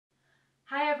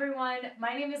Hi everyone,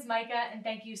 my name is Micah and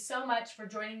thank you so much for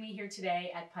joining me here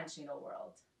today at Punch Needle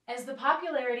World. As the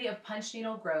popularity of punch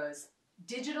needle grows,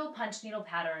 digital punch needle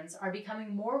patterns are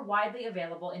becoming more widely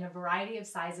available in a variety of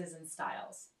sizes and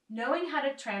styles. Knowing how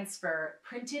to transfer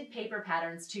printed paper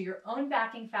patterns to your own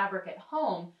backing fabric at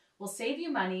home will save you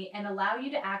money and allow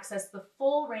you to access the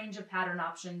full range of pattern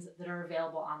options that are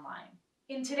available online.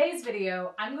 In today's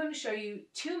video, I'm going to show you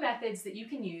two methods that you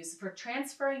can use for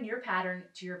transferring your pattern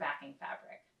to your backing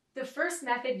fabric. The first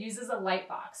method uses a light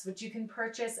box, which you can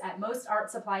purchase at most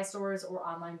art supply stores or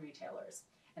online retailers.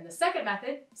 And the second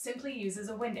method simply uses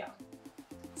a window.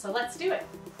 So let's do it.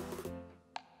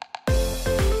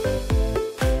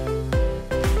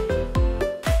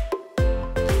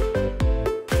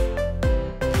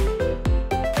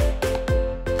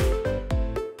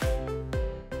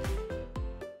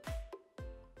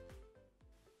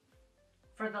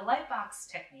 For the light box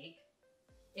technique,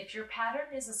 if your pattern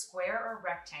is a square or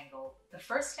rectangle, the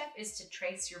first step is to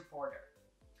trace your border.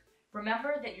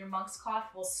 Remember that your monk's cloth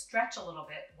will stretch a little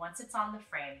bit once it's on the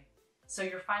frame, so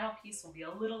your final piece will be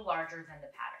a little larger than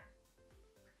the pattern.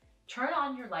 Turn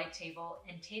on your light table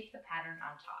and tape the pattern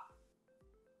on top.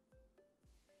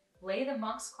 Lay the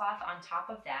monk's cloth on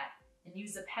top of that and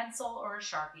use a pencil or a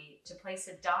Sharpie to place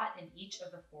a dot in each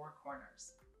of the four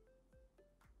corners.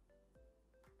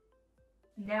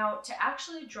 Now, to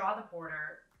actually draw the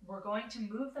border, we're going to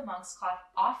move the monk's cloth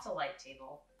off the light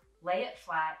table, lay it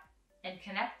flat, and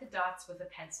connect the dots with a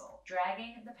pencil,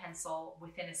 dragging the pencil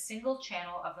within a single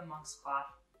channel of the monk's cloth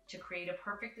to create a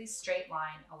perfectly straight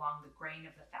line along the grain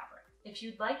of the fabric. If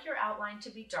you'd like your outline to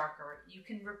be darker, you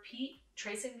can repeat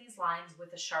tracing these lines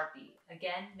with a Sharpie,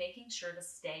 again making sure to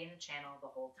stay in the channel the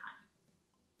whole time.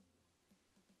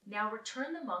 Now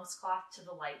return the monk's cloth to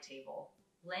the light table,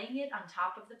 laying it on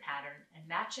top of the pattern and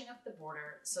matching up the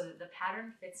border so that the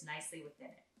pattern fits nicely within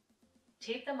it.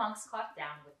 Tape the monk's cloth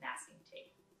down with masking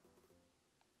tape.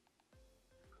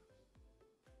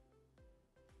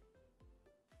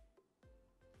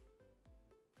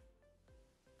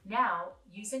 Now,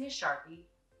 using a Sharpie,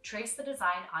 trace the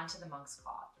design onto the monk's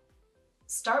cloth.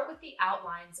 Start with the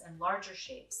outlines and larger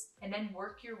shapes, and then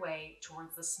work your way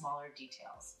towards the smaller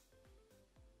details.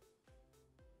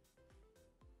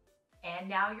 And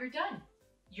now you're done.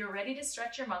 You're ready to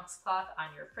stretch your monk's cloth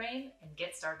on your frame and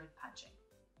get started punching.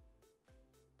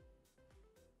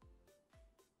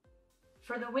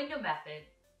 For the window method,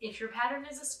 if your pattern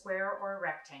is a square or a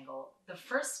rectangle, the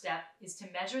first step is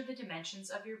to measure the dimensions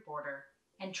of your border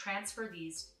and transfer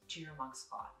these to your monk's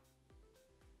cloth.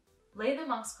 Lay the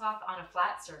monk's cloth on a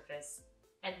flat surface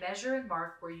and measure and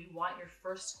mark where you want your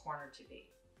first corner to be.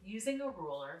 Using a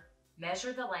ruler,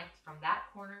 measure the length from that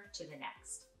corner to the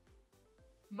next.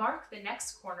 Mark the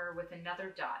next corner with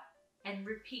another dot and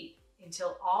repeat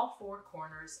until all four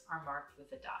corners are marked with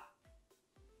a dot.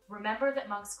 Remember that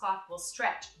monk's cloth will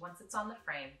stretch once it's on the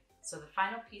frame, so the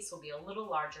final piece will be a little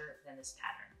larger than this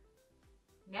pattern.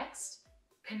 Next,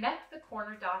 connect the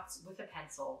corner dots with a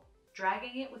pencil,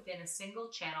 dragging it within a single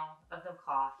channel of the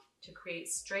cloth to create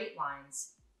straight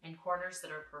lines and corners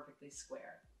that are perfectly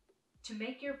square. To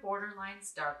make your border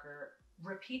lines darker,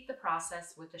 repeat the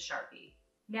process with a Sharpie.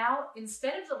 Now,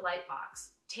 instead of the light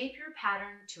box, tape your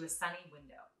pattern to a sunny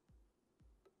window.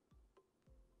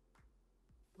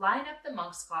 Line up the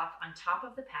monk's cloth on top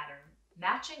of the pattern,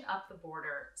 matching up the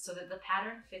border so that the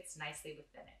pattern fits nicely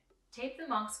within it. Tape the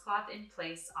monk's cloth in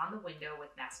place on the window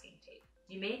with masking tape.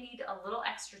 You may need a little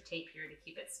extra tape here to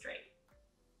keep it straight.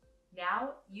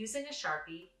 Now, using a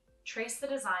Sharpie, trace the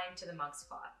design to the monk's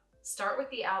cloth. Start with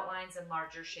the outlines and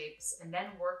larger shapes, and then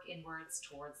work inwards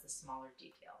towards the smaller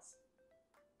details.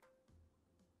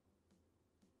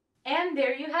 And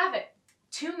there you have it.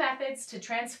 Two methods to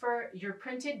transfer your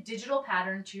printed digital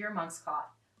pattern to your monk's cloth.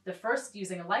 The first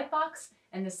using a light box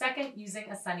and the second using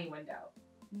a sunny window.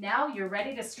 Now you're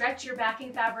ready to stretch your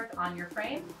backing fabric on your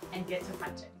frame and get to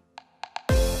punching.